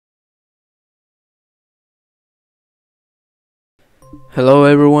Hello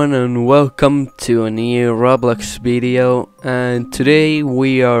everyone and welcome to a new Roblox video, and today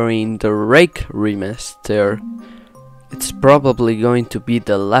we are in the Rake Remaster. It's probably going to be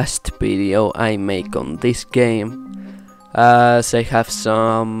the last video I make on this game, as I have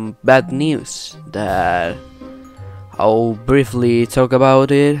some bad news that I'll briefly talk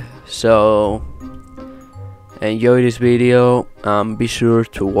about it. So enjoy this video and be sure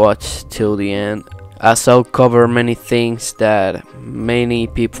to watch till the end, as I'll cover many things that many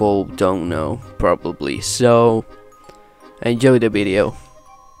people don't know probably. So enjoy the video.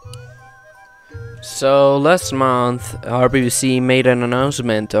 So last month RBC made an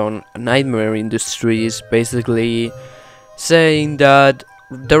announcement on Nightmare Industries, basically saying that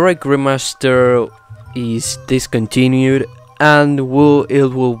the Rake Remaster is discontinued and it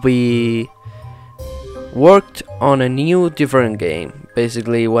will be worked on a new different game.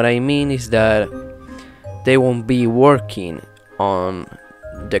 Basically what I mean is that they won't be working on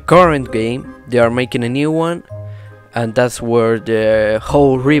the current game, they are making a new one, and that's where the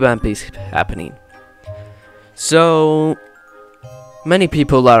whole revamp is happening. So many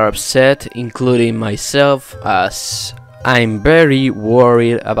people are upset, including myself, as I'm very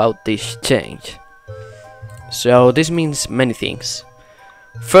worried about this change. So this means many things.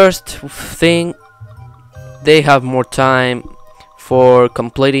 First thing, they have more time for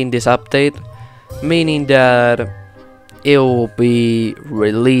completing this update, meaning that it will be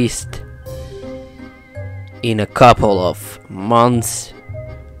released in a couple of months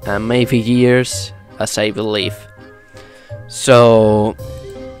and maybe years, as I believe. So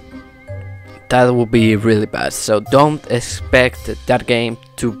that will be really bad. So don't expect that game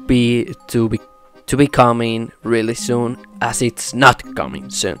to be coming really soon, as it's not coming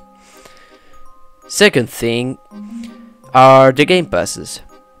soon. Second thing are the game passes,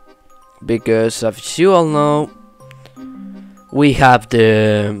 because as you all know, we have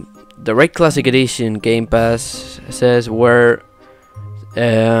the Rake Classic Edition Game Pass says where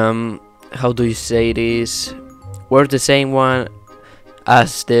how do you say this? We're the same one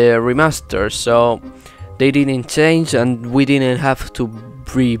as the remaster, so they didn't change and we didn't have to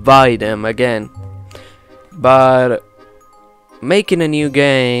rebuy them again. But making a new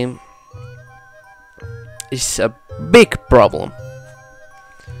game is a big problem,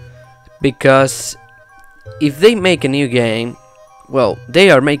 because if they make a new game, well, they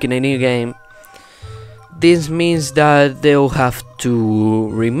are making a new game, this means that they'll have to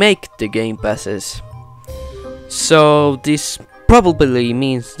remake the game passes. So this probably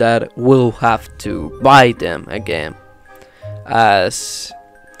means that we'll have to buy them again, as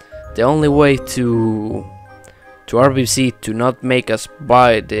the only way to RBC to not make us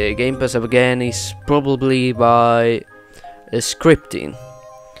buy the game pass again is probably by scripting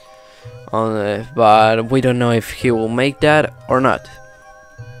on it, but we don't know if he will make that or not.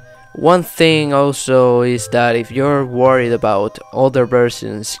 One thing also is that if you're worried about other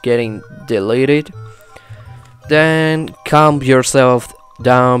versions getting deleted, then calm yourself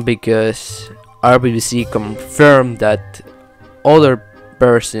down, because RBC confirmed that other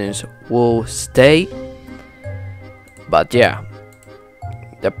versions will stay. But yeah,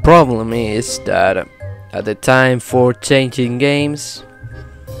 the problem is that at the time for changing games,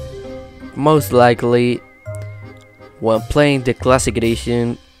 most likely when playing the Classic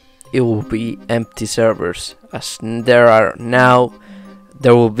Edition, it will be empty servers, as there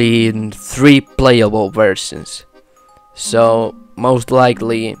will be 3 playable versions. So most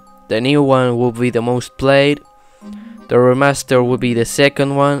likely the new one will be the most played, the remaster will be the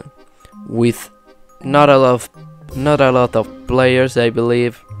second one with not a lot of players, I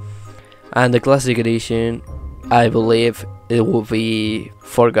believe, and the Classic Edition, I believe it will be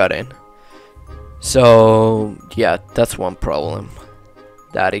forgotten. So yeah, that's one problem,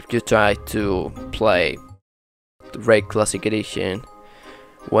 that if you try to play the Rake Classic Edition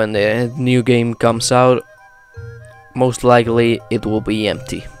when the new game comes out, most likely it will be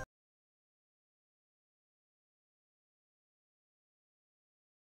empty.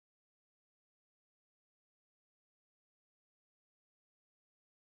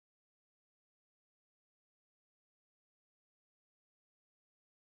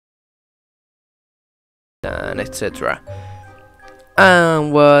 And etc.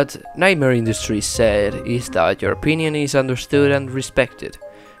 And what Nightmare Industries said is that your opinion is understood and respected.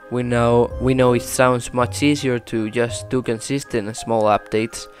 We know it sounds much easier to just do consistent and small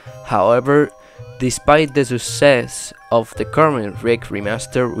updates. However, despite the success of the current Rake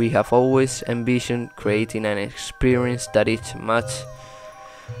Remaster, we have always envisioned creating an experience that is much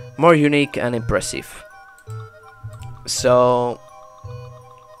more unique and impressive. So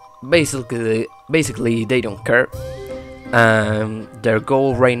basically they don't care. Their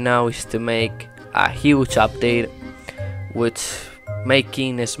goal right now is to make a huge update, which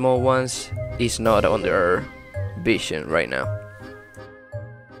making small ones is not on their vision right now.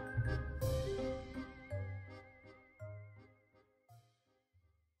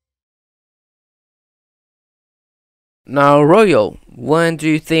 Now, Royal, when do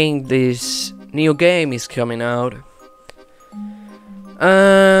you think this new game is coming out?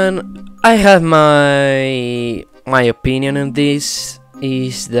 And I have my opinion on this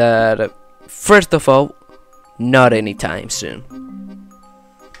is that first of all, not anytime soon.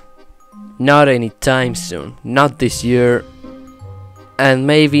 Not anytime soon. Not this year, and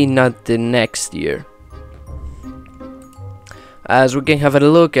maybe not the next year. As we can have a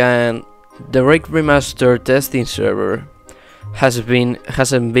look, and the Rake Remastered testing server hasn't been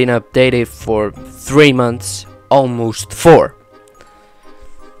updated for 3 months, almost 4.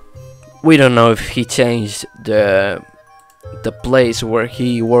 We don't know if he changed the place where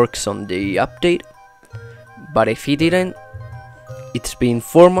he works on the update, but if he didn't, it's been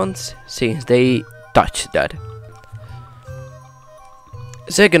 4 months since they touched that.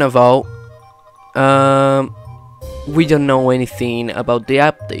 Second of all, we don't know anything about the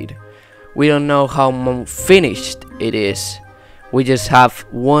update. We don't know how finished it is. We just have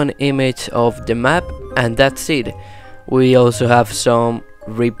one image of the map and that's it. We also have some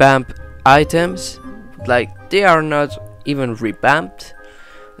revamped items, like they are not even revamped,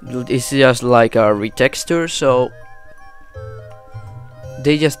 it's just like a retexture, so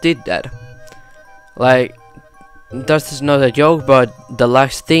they just did that. Like, that's not a joke, but the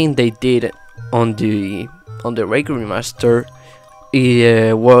last thing they did on the Rake Remaster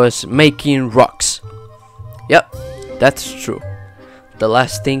was making rocks. Yep, that's true. The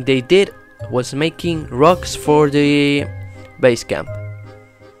last thing they did was making rocks for the base camp.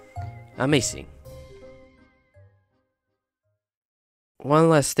 Amazing. One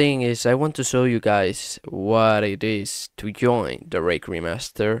last thing is I want to show you guys what it is to join the Rake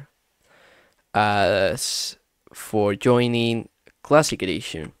Remaster as for joining Classic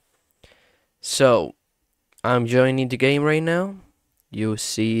Edition. So I'm joining the game right now. You'll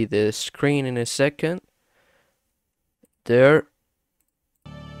see the screen in a second. There.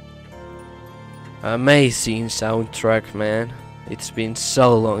 Amazing soundtrack, man. It's been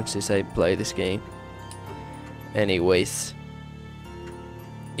so long since I played this game. Anyways,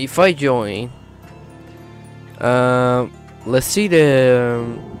 if I join, let's see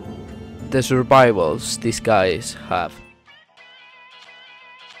the survivals these guys have.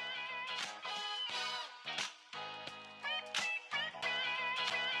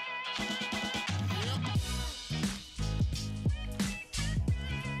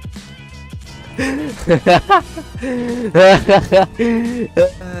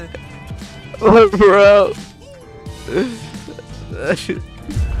 Oh, bro.